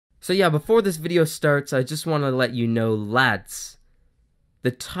So yeah, before this video starts, I just want to let you know, lads, the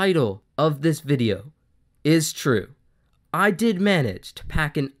title of this video is true. I did manage to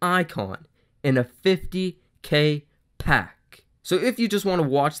pack an icon in a 50k pack. So if you just want to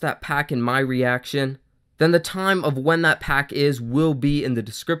watch that pack and my reaction, then the time of when that pack is will be in the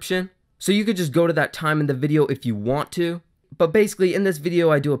description. So you could just go to that time in the video if you want to. But basically in this video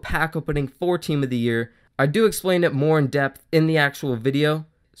I do a pack opening for Team of the Year. I do explain it more in depth in the actual video.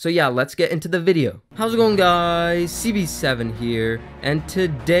 So yeah, let's get into the video. How's it going, guys? CB7 here, and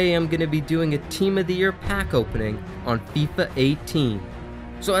today I'm going to be doing a Team of the Year pack opening on FIFA 18.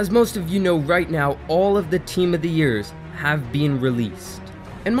 So as most of you know right now, all of the Team of the Years have been released.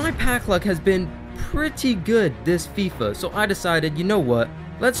 And my pack luck has been pretty good this FIFA, so I decided, you know what?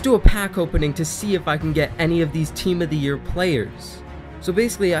 Let's do a pack opening to see if I can get any of these Team of the Year players. So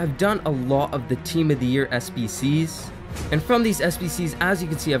basically, I've done a lot of the Team of the Year SBCs. And from these SBCs, as you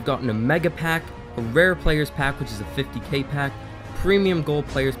can see, I've gotten a Mega Pack, a Rare Players Pack, which is a 50k pack, Premium Gold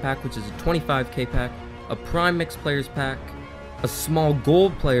Players Pack, which is a 25k pack, a Prime Mix Players Pack, a Small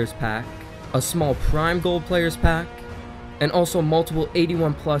Gold Players Pack, a Small Prime Gold Players Pack, and also multiple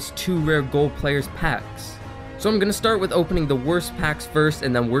 81 plus 2 Rare Gold Players Packs. So I'm going to start with opening the worst packs first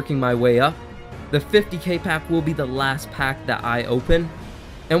and then working my way up. The 50k pack will be the last pack that I open.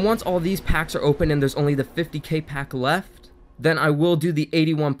 And once all these packs are open and there's only the 50k pack left, then I will do the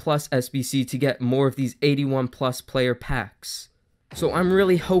 81 plus SBC to get more of these 81 plus player packs. So I'm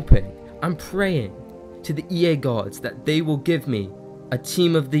really hoping, I'm praying to the EA gods that they will give me a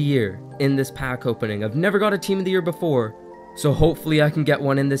Team of the Year in this pack opening. I've never got a Team of the Year before, so hopefully I can get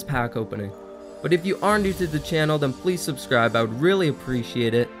one in this pack opening. But if you are new to the channel, then please subscribe, I would really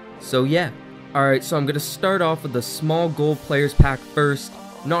appreciate it. So yeah. Alright, so I'm going to start off with the Small Gold Players Pack first.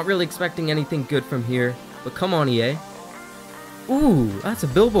 Not really expecting anything good from here, but come on, EA. Ooh, that's a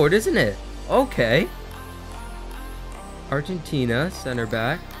billboard, isn't it? Okay. Argentina, center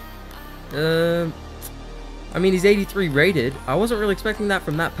back. I mean, he's 83 rated. I wasn't really expecting that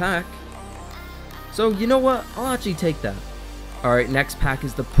from that pack. So, you know what? I'll actually take that. Alright, next pack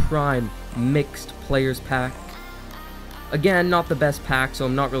is the Prime Mixed Players Pack. Again, not the best pack, so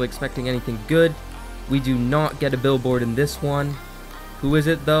I'm not really expecting anything good. We do not get a billboard in this one. Who is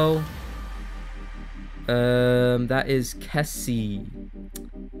it though? That is Kessie.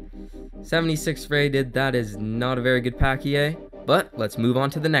 76 rated. That is not a very good pack, EA. But let's move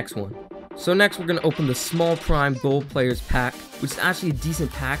on to the next one. So next we're gonna open the Small Prime Gold Players Pack, which is actually a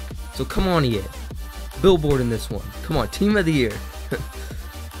decent pack. So come on, EA. Billboard in this one. Come on, Team of the Year.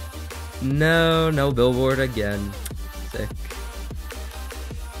 No billboard again. Sick.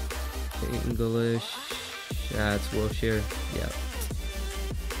 English. That's Wilshire. Yeah.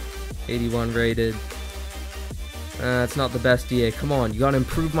 81 rated. It's not the best, EA. Come on, you gotta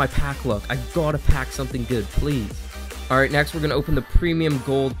improve my pack luck. I gotta pack something good, please. Alright, next we're gonna open the Premium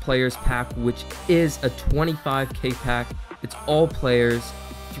Gold Players Pack, which is a 25k pack. It's all players.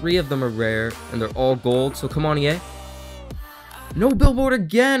 3 of them are rare, and they're all gold, so come on, EA. No billboard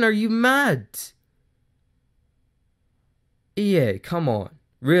again, are you mad? EA, come on.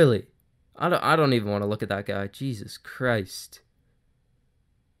 Really? I don't even want to look at that guy. Jesus Christ.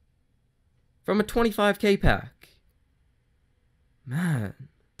 From a 25k pack. Man.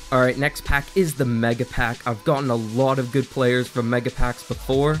 Alright, next pack is the Mega Pack. I've gotten a lot of good players from Mega Packs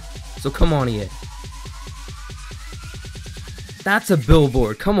before, so come on, EA. That's a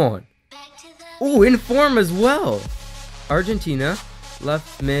billboard, come on. Oh, inform as well. Argentina,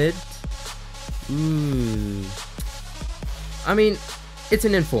 left mid. Ooh. I mean, it's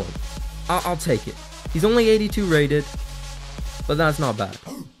an inform. I'll take it. He's only 82 rated, but that's not bad.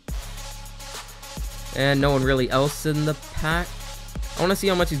 And no one really else in the pack. I want to see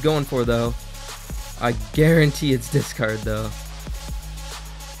how much he's going for, though. I guarantee it's discard, though.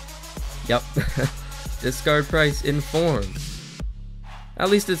 Yep. Discard price, inform. At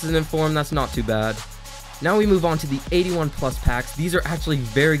least it's an inform, that's not too bad. Now we move on to the 81 plus packs. These are actually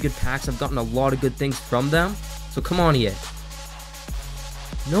very good packs. I've gotten a lot of good things from them. So come on, EA.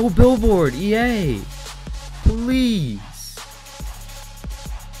 No billboard, EA. Please.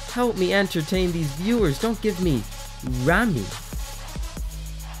 Help me entertain these viewers. Don't give me Rami.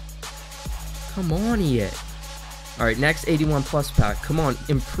 Come on, EA. Alright, next 81 plus pack. Come on,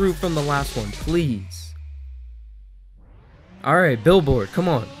 improve from the last one, please. Alright, billboard, come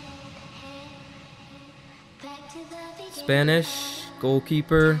on. Spanish,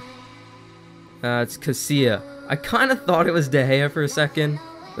 goalkeeper. It's Casilla. I kind of thought it was De Gea for a second,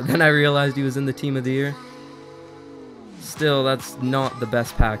 but then I realized he was in the Team of the Year. Still, that's not the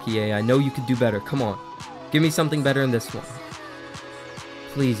best pack, EA. I know you could do better. Come on. Give me something better in this one.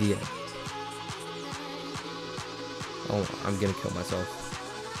 Please, EA. Oh, I'm gonna kill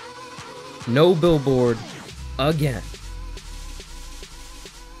myself. No billboard again.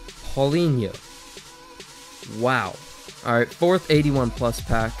 Paulinho. Wow. Alright, 4th 81 plus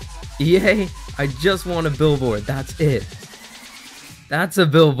pack. EA, I just want a billboard. That's it. That's a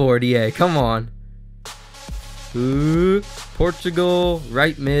billboard, EA. Come on. Ooh, Portugal,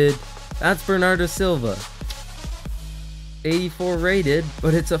 right mid. That's Bernardo Silva. 84 rated,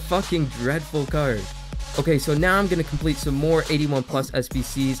 but it's a fucking dreadful card. Okay, so now I'm going to complete some more 81 plus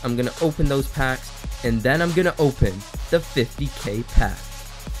SBCs. I'm going to open those packs, and then I'm going to open the 50k pack.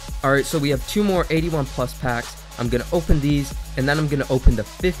 Alright, so we have 2 more 81 plus packs. I'm going to open these, and then I'm going to open the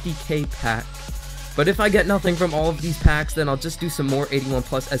 50k pack. But if I get nothing from all of these packs, then I'll just do some more 81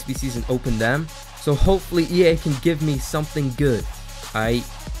 plus SBCs and open them. So hopefully EA can give me something good. Alright,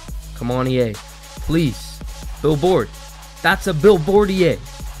 come on EA. Please. Billboard. That's a billboard, EA.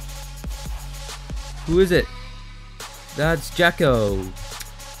 Who is it? That's Jacko.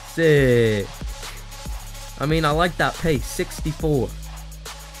 Sick. I mean, I like that pace. 64.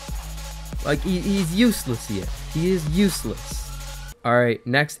 Like, he's useless here. He is useless. Alright,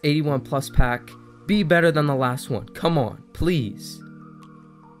 next 81 plus pack. Be better than the last one. Come on, please.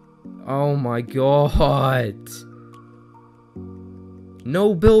 Oh my god.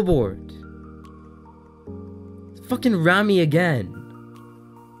 No billboard. Fucking Rami again.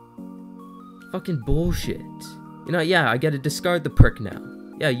 Fucking bullshit. You know, yeah, I gotta discard the prick now.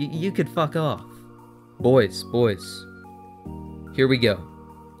 Yeah, you could fuck off. Boys. Here we go.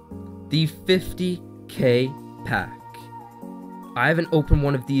 The 50k pack. I haven't opened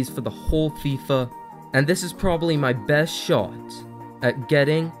one of these for the whole FIFA, and this is probably my best shot at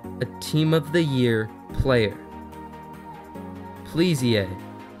getting a Team of the Year player. Please, EA.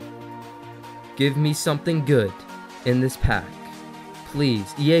 Give me something good in this pack.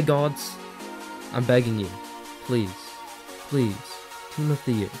 Please, EA gods. I'm begging you. Please. Please. Team of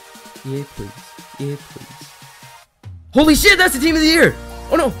the Year. EA, please. EA, please. Holy shit, that's the Team of the Year!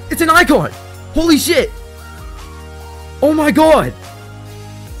 Oh no, it's an icon! Holy shit! Oh my god!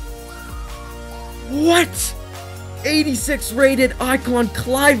 What? 86 rated icon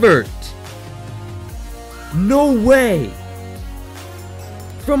Kluivert! No way!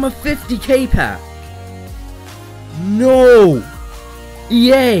 From a 50k pack! No!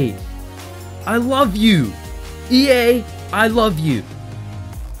 EA! I love you! EA, I love you!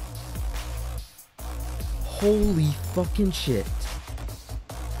 Holy fucking shit.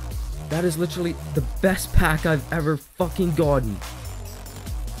 That is literally the best pack I've ever fucking gotten.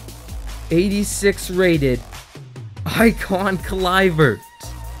 86 rated icon Kluivert.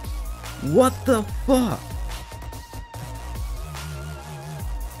 What the fuck?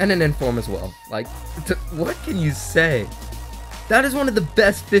 And an inform as well. Like, what can you say? That is one of the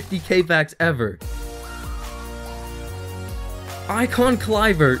best 50k packs ever. Icon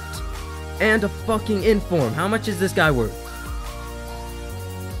Kluivert and a fucking inform. How much is this guy worth?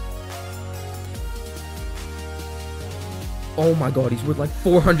 Oh my god, he's worth like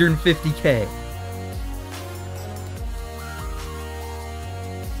 450k.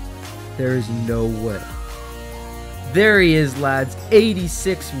 There is no way. There he is, lads.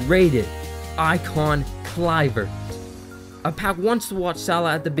 86 rated icon Kluivert. A pack wants to watch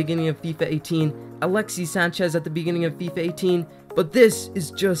Salah at the beginning of FIFA 18, Alexis Sanchez at the beginning of FIFA 18, but this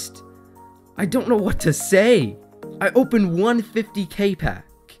is just... I don't know what to say. I opened one 50k pack.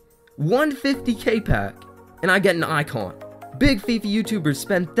 One 50k pack, and I get an icon. Big FIFA YouTubers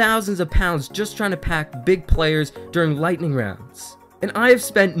spend thousands of pounds just trying to pack big players during lightning rounds. And I have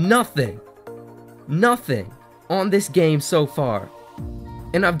spent nothing on this game so far.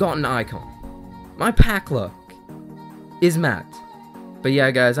 And I've gotten an icon. My pack luck is mad. But yeah,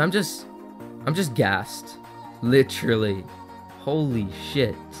 guys, I'm just gassed. Literally. Holy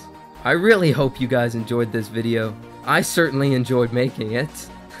shit. I really hope you guys enjoyed this video. I certainly enjoyed making it.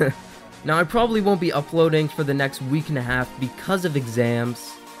 Now, I probably won't be uploading for the next week and a half because of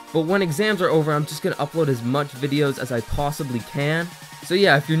exams. But when exams are over, I'm just going to upload as much videos as I possibly can. So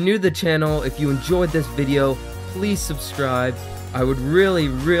yeah, if you're new to the channel, if you enjoyed this video, please subscribe. I would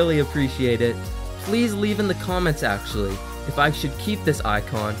really appreciate it. Please leave in the comments, actually, if I should keep this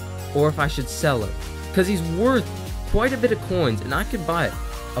icon or if I should sell it. Because he's worth quite a bit of coins, and I could buy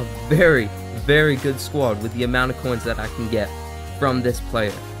a very good squad with the amount of coins that I can get from this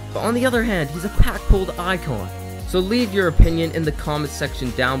player. But on the other hand, he's a pack-pulled icon. So leave your opinion in the comment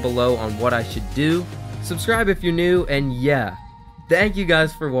section down below on what I should do. Subscribe if you're new, and yeah, thank you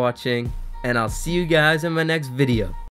guys for watching, and I'll see you guys in my next video.